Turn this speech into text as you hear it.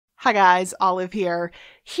Hi guys, Olive here.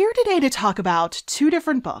 Here today to talk about two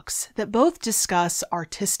different books that both discuss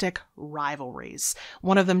artistic rivalries.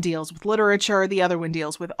 One of them deals with literature, the other one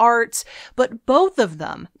deals with art, but both of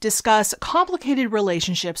them discuss complicated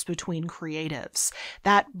relationships between creatives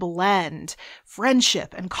that blend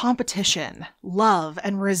friendship and competition, love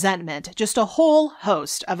and resentment, just a whole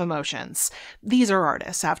host of emotions. These are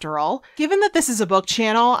artists, after all. Given that this is a book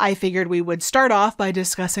channel, I figured we would start off by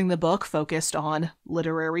discussing the book focused on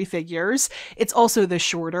literary figures. It's also the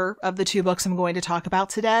shorter of the two books I'm going to talk about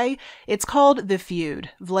today. It's called The Feud,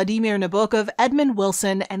 Vladimir Nabokov, Edmund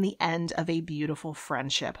Wilson, and the End of a Beautiful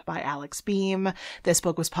Friendship by Alex Beam. This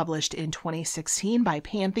book was published in 2016 by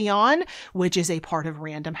Pantheon, which is a part of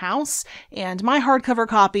Random House, and my hardcover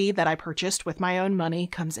copy that I purchased with my own money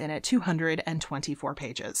comes in at 224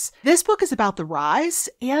 pages. This book is about the rise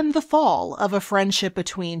and the fall of a friendship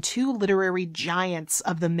between two literary giants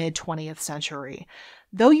of the mid-20th century.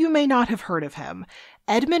 Though you may not have heard of him,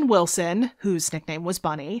 Edmund Wilson, whose nickname was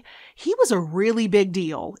Bunny, he was a really big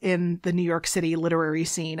deal in the New York City literary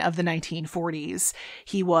scene of the 1940s.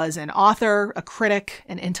 He was an author, a critic,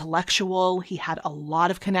 an intellectual. He had a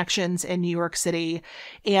lot of connections in New York City.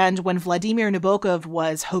 And when Vladimir Nabokov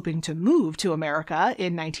was hoping to move to America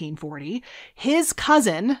in 1940, his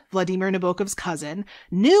cousin, Vladimir Nabokov's cousin,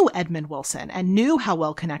 knew Edmund Wilson and knew how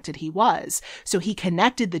well connected he was. So he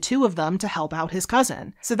connected the two of them to help out his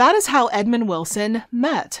cousin. So that is how Edmund Wilson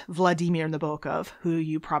met Vladimir Nabokov, who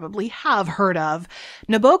you probably have heard of.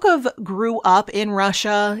 Nabokov grew up in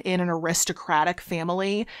Russia in an aristocratic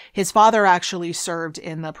family. His father actually served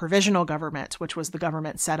in the provisional government, which was the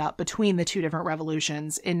government set up between the two different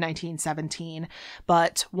revolutions in 1917.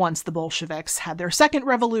 But once the Bolsheviks had their second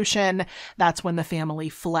revolution, that's when the family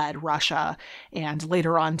fled Russia. And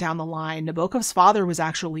later on down the line, Nabokov's father was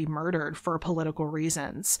actually murdered for political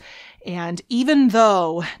reasons. And even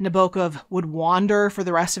though Nabokov would wander for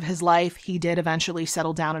the rest of his life, he did eventually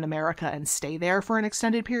settle down in America and stay there for an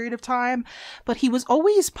extended period of time, but he was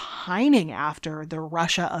always pining after the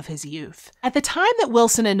Russia of his youth. At the time that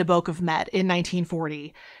Wilson and Nabokov met in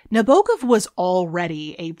 1940, Nabokov was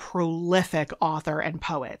already a prolific author and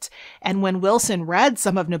poet, and when Wilson read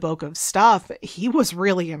some of Nabokov's stuff, he was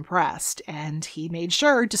really impressed, and he made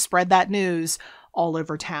sure to spread that news all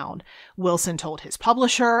over town. Wilson told his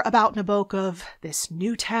publisher about Nabokov, this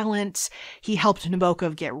new talent. He helped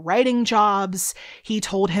Nabokov get writing jobs. He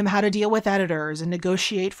told him how to deal with editors and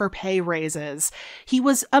negotiate for pay raises. He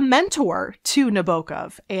was a mentor to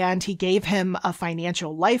Nabokov, and he gave him a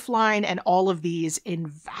financial lifeline and all of these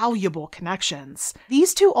invaluable connections.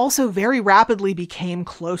 These two also very rapidly became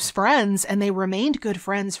close friends, and they remained good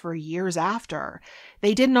friends for years after.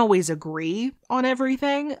 They didn't always agree on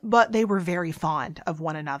everything, but they were very fond of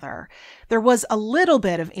one another. There was a little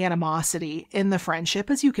bit of animosity in the friendship,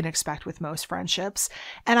 as you can expect with most friendships,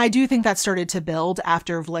 and I do think that started to build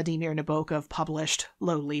after Vladimir Nabokov published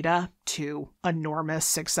Lolita to enormous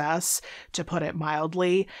success, to put it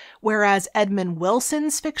mildly, whereas Edmund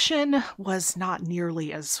Wilson's fiction was not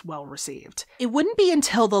nearly as well received. It wouldn't be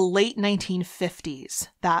until the late 1950s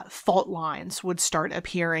that fault lines would start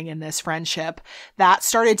appearing in this friendship. That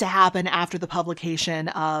started to happen after the publication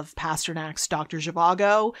of Pasternak's Dr.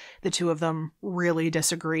 Zhivago. The two of them really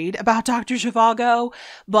disagreed about Dr. Zhivago,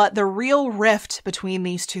 but the real rift between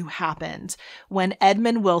these two happened when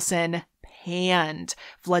Edmund Wilson panned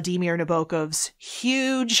Vladimir Nabokov's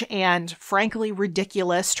huge and frankly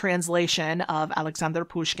ridiculous translation of Alexander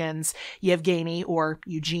Pushkin's Yevgeny, or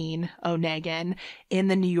Eugene, Onegin in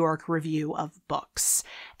the New York Review of Books.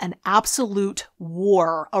 An absolute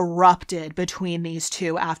war erupted between these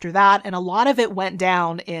two after that, and a lot of it went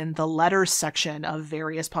down in the letters section of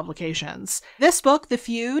various publications. This book, The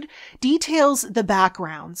Feud, details the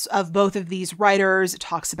backgrounds of both of these writers. It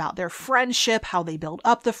talks about their friendship, how they built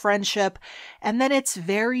up the friendship, and then its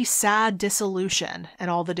very sad dissolution and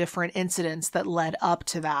all the different incidents that led up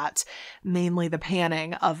to that, mainly the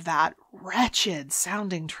panning of that wretched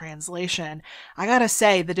sounding translation. I gotta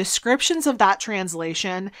say, the descriptions of that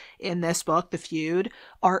translation in this book, The Feud,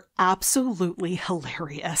 are absolutely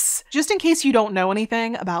hilarious. Just in case you don't know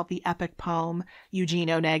anything about the epic poem Eugene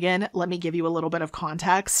Onegin, let me give you a little bit of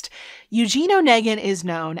context. Eugene Onegin is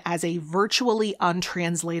known as a virtually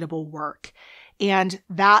untranslatable work. And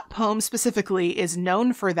that poem specifically is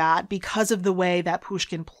known for that because of the way that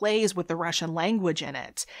Pushkin plays with the Russian language in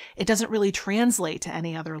it. It doesn't really translate to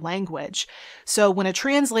any other language. So when a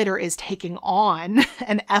translator is taking on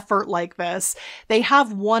an effort like this, they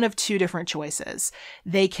have one of two different choices.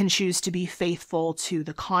 They can choose to be faithful to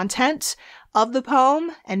the content of the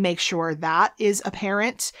poem and make sure that is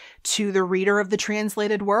apparent to the reader of the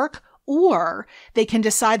translated work, Or they can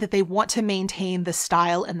decide that they want to maintain the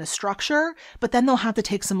style and the structure, but then they'll have to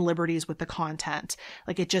take some liberties with the content.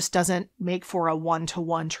 Like, it just doesn't make for a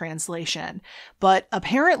one-to-one translation. But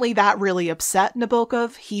apparently that really upset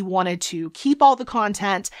Nabokov. He wanted to keep all the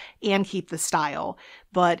content and keep the style.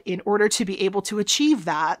 But in order to be able to achieve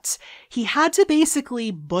that, he had to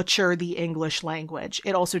basically butcher the English language.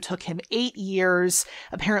 It also took him 8 years.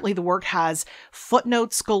 Apparently the work has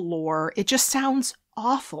footnotes galore. It just sounds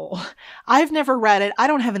awful. I've never read it. I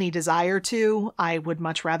don't have any desire to. I would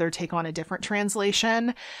much rather take on a different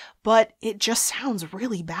translation, but it just sounds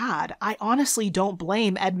really bad. I honestly don't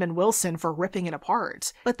blame Edmund Wilson for ripping it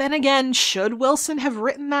apart. But then again, should Wilson have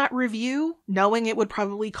written that review, knowing it would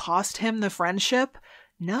probably cost him the friendship?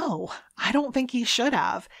 No, I don't think he should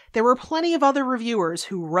have. There were plenty of other reviewers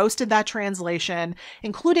who roasted that translation,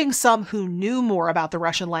 including some who knew more about the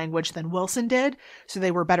Russian language than Wilson did, so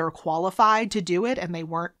they were better qualified to do it and they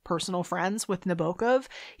weren't personal friends with Nabokov.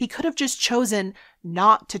 He could have just chosen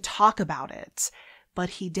not to talk about it, but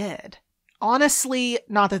he did. Honestly,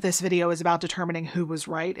 not that this video is about determining who was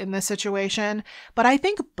right in this situation, but I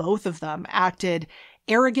think both of them acted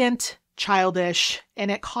arrogant, childish, and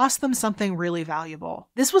it cost them something really valuable.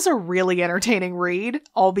 This was a really entertaining read,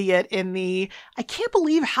 albeit in the I can't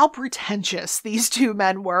believe how pretentious these two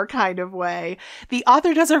men were kind of way. The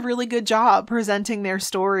author does a really good job presenting their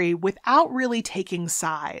story without really taking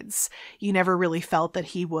sides. You never really felt that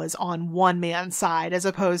he was on one man's side as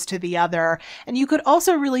opposed to the other, and you could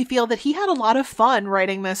also really feel that he had a lot of fun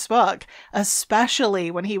writing this book, especially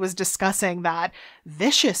when he was discussing that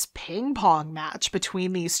vicious ping pong match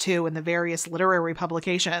between these two in the various literary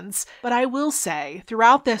publications. But I will say,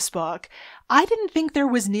 throughout this book, I didn't think there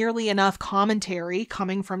was nearly enough commentary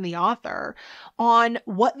coming from the author on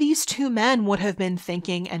what these two men would have been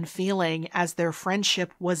thinking and feeling as their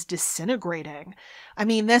friendship was disintegrating. I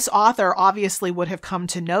mean, this author obviously would have come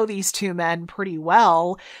to know these two men pretty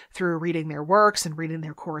well through reading their works and reading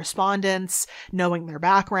their correspondence, knowing their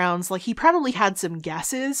backgrounds. Like, he probably had some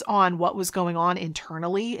guesses on what was going on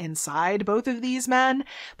internally inside both of these men,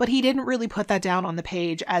 but he didn't really put that down on the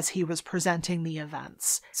page as he was presenting the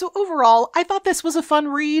events. So overall, I thought this was a fun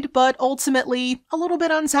read, but ultimately a little bit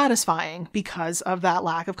unsatisfying because of that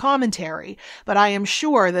lack of commentary. But I am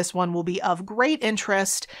sure this one will be of great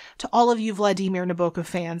interest to all of you Vladimir Nabokov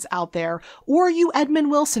fans out there, or you Edmund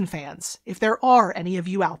Wilson fans, if there are any of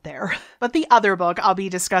you out there. But the other book I'll be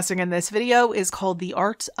discussing in this video is called The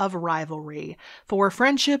Art of Rivalry, For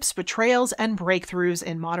Friendships, Betrayals, and Breakthroughs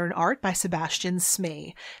in Modern Art by Sebastian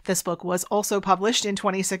Smee. This book was also published in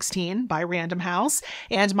 2016 by Random House,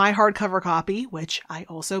 and my hardcover copy, which I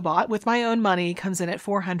also bought with my own money, comes in at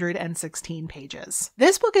 416 pages.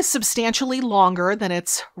 This book is substantially longer than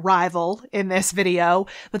its rival in this video,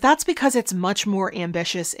 but that's because it's much more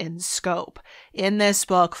ambitious in scope. In this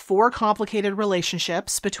book, 4 complicated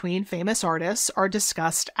relationships between famous artists are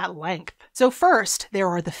discussed at length. So first, there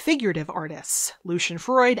are the figurative artists, Lucian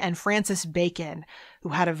Freud and Francis Bacon, who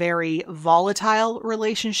had a very volatile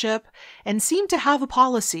relationship and seemed to have a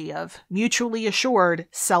policy of mutually assured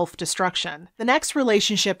self-destruction. The next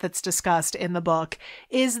relationship that's discussed in the book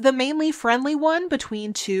is the mainly friendly one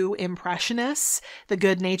between 2 impressionists, the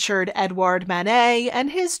good-natured Edouard Manet and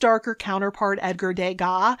his darker counterpart Edgar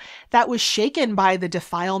Degas, that was shaken by the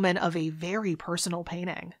defilement of a very personal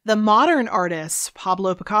painting. The modern artists,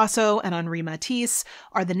 Pablo Picasso and Henri Matisse,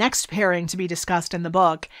 are the next pairing to be discussed in the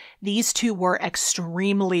book. These two were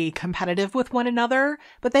extremely competitive with one another,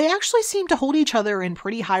 but they actually seem to hold each other in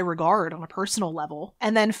pretty high regard on a personal level.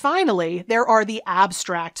 And then finally, there are the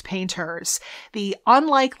abstract painters, the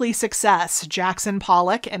unlikely success Jackson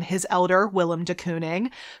Pollock and his elder Willem de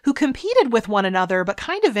Kooning, who competed with one another, but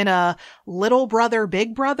kind of in a little brother,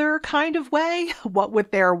 big brother kind of way, what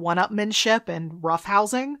with their one-upmanship and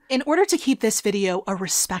roughhousing. In order to keep this video a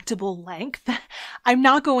respectable length, I'm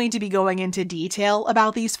not going to be going into detail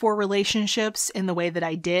about these 4 relationships in the way that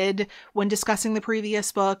I did when discussing the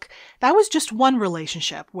previous book. That was just one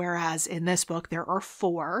relationship, whereas in this book there are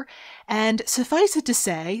 4. And suffice it to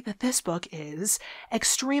say that this book is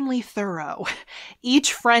extremely thorough.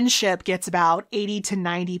 Each friendship gets about 80 to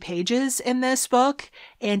 90 pages in this book,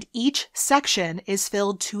 and each section is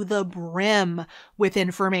filled to the brim with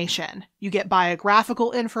information. You get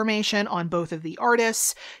biographical information on both of the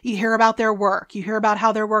artists. You hear about their work. You hear about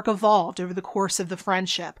how their work evolved over the course of the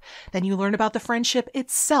friendship. Then you learn about the friendship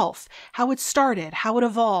itself, how it started, how it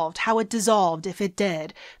evolved, how it dissolved, if it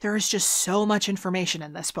did. There is just so much information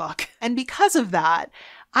in this book. And because of that,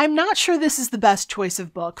 I'm not sure this is the best choice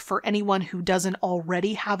of book for anyone who doesn't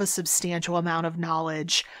already have a substantial amount of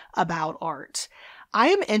knowledge about art. I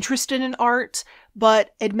am interested in art,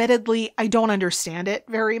 but admittedly, I don't understand it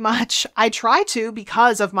very much. I try to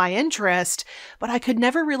because of my interest, but I could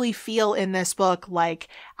never really feel in this book like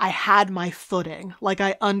I had my footing, like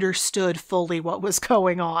I understood fully what was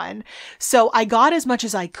going on. So I got as much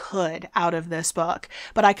as I could out of this book,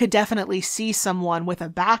 but I could definitely see someone with a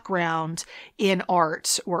background in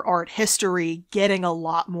art or art history getting a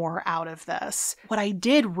lot more out of this. What I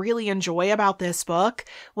did really enjoy about this book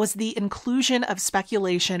was the inclusion of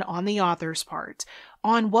speculation on the author's part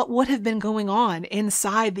on what would have been going on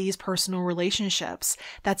inside these personal relationships.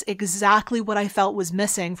 That's exactly what I felt was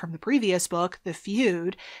missing from the previous book, The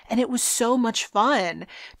Feud, and it was so much fun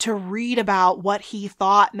to read about what he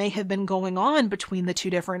thought may have been going on between the two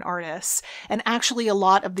different artists. And actually a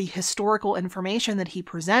lot of the historical information that he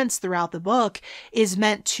presents throughout the book is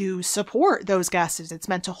meant to support those guesses. It's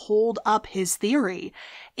meant to hold up his theory.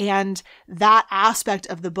 And that aspect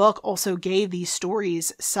of the book also gave these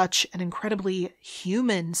stories such an incredibly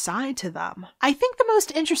human side to them. I think the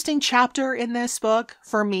most interesting chapter in this book,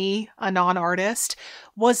 for me, a non-artist,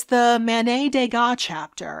 was the Manet-Degas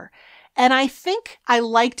chapter. And I think I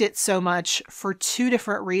liked it so much for two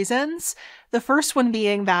different reasons. The first one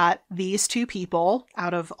being that these two people,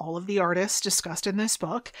 out of all of the artists discussed in this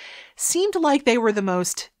book, seemed like they were the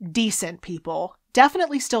most decent people.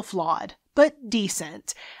 Definitely still flawed, but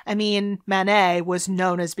decent. I mean, Manet was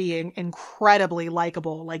known as being incredibly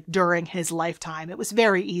likable, like during his lifetime. It was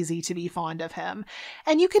very easy to be fond of him.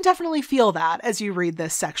 And you can definitely feel that as you read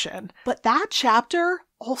this section. But that chapter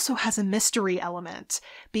also has a mystery element,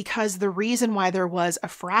 because the reason why there was a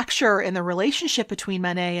fracture in the relationship between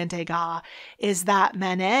Manet and Degas is that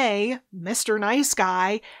Manet, Mr. Nice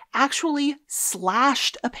Guy, actually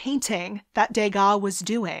slashed a painting that Degas was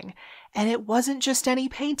doing. And it wasn't just any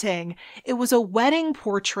painting. It was a wedding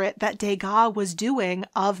portrait that Degas was doing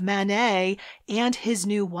of Manet and his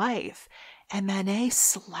new wife. And Manet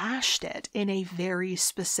slashed it in a very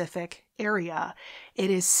specific area.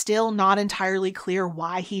 It is still not entirely clear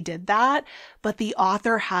why he did that, but the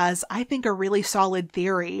author has, I think, a really solid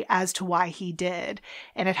theory as to why he did.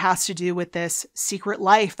 And it has to do with this secret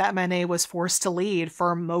life that Manet was forced to lead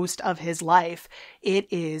for most of his life.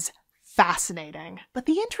 It is fascinating. But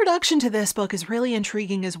the introduction to this book is really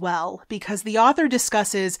intriguing as well, because the author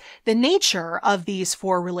discusses the nature of these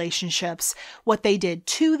four relationships, what they did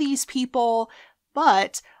to these people,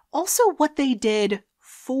 but also what they did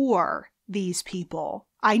for these people.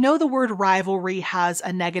 I know the word rivalry has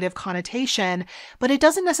a negative connotation, but it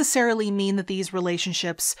doesn't necessarily mean that these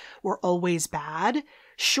relationships were always bad.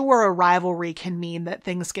 Sure, a rivalry can mean that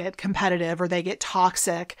things get competitive or they get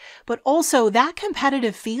toxic, but also that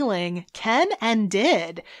competitive feeling can and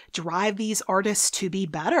did drive these artists to be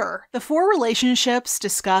better. The four relationships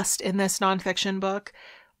discussed in this nonfiction book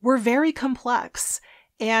were very complex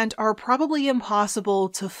and are probably impossible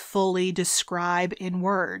to fully describe in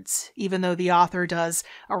words, even though the author does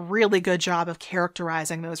a really good job of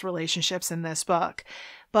characterizing those relationships in this book.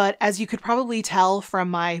 But as you could probably tell from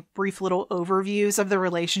my brief little overviews of the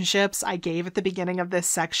relationships I gave at the beginning of this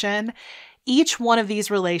section, each one of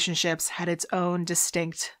these relationships had its own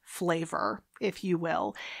distinct flavor, if you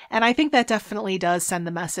will. And I think that definitely does send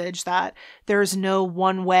the message that there's no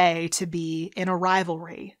one way to be in a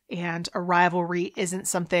rivalry, and a rivalry isn't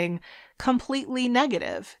something completely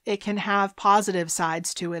negative. It can have positive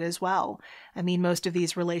sides to it as well. I mean, most of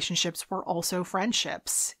these relationships were also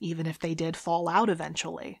friendships, even if they did fall out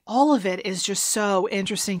eventually. All of it is just so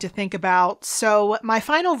interesting to think about. So my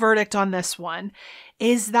final verdict on this one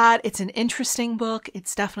is that it's an interesting book.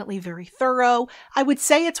 It's definitely very thorough. I would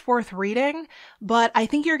say it's worth reading, but I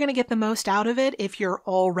think you're going to get the most out of it if you're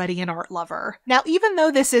already an art lover. Now, even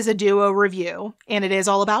though this is a duo review, and it is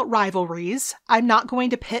all about rivalries, I'm not going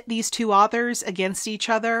to pit these two authors against each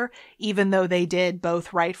other, even though they did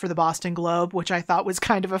both write for the Boston Globe, which I thought was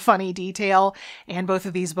kind of a funny detail, and both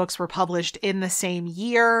of these books were published in the same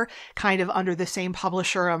year, kind of under the same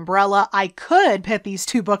publisher umbrella. I could pit these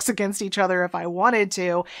two books against each other if I wanted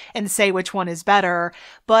to and say which one is better,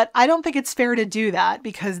 but I don't think it's fair to do that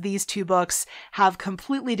because these two books have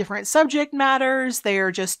completely different subject matters. They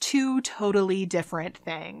are just two totally different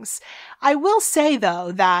things. I will say,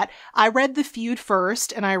 though, that I read The Feud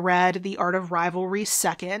first and I read The Art of Rivalry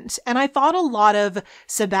second, and I thought a lot of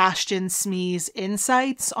Sebastian Smee's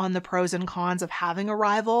insights on the pros and cons of having a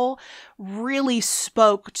rival really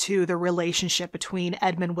spoke to the relationship between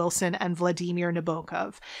Edmund Wilson and Vladimir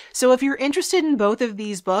Nabokov. So if you're interested in both of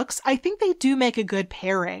these books, I think they do make a good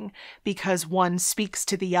pairing because one speaks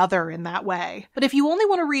to the other in that way. But if you only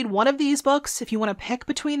want to read one of these books, if you want to pick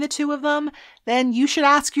between the two of them, then you should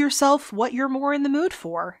ask yourself what you're more in the mood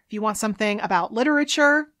for. If you want something about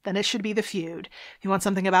literature, then it should be the Feud. If you want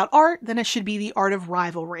something about art, then it should be the Art of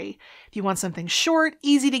Rivalry. If you want something short,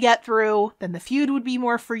 easy to get through, then the Feud would be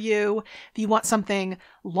more for you. If you want something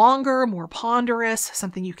longer, more ponderous,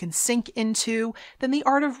 something you can sink into, then the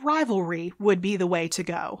Art of Rivalry would be the way to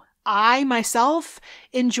go. I, myself,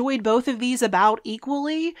 enjoyed both of these about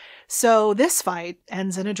equally, so this fight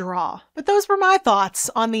ends in a draw. But those were my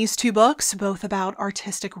thoughts on these two books, both about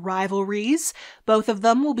artistic rivalries. Both of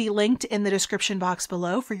them will be linked in the description box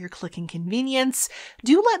below for your clicking convenience.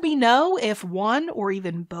 Do let me know if one or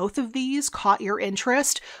even both of these caught your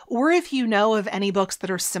interest, or if you know of any books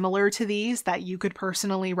that are similar to these that you could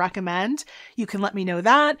personally recommend. You can let me know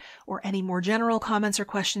that, or any more general comments or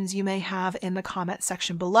questions you may have in the comment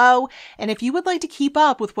section below. And if you would like to keep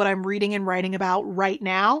up with what I'm reading and writing about right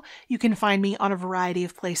now, you can find me on a variety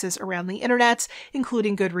of places around the internet,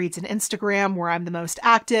 including Goodreads and Instagram, where I'm the most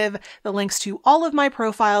active. The links to all of my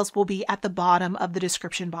profiles will be at the bottom of the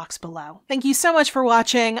description box below. Thank you so much for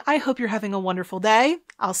watching. I hope you're having a wonderful day.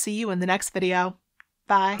 I'll see you in the next video.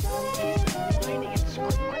 Bye.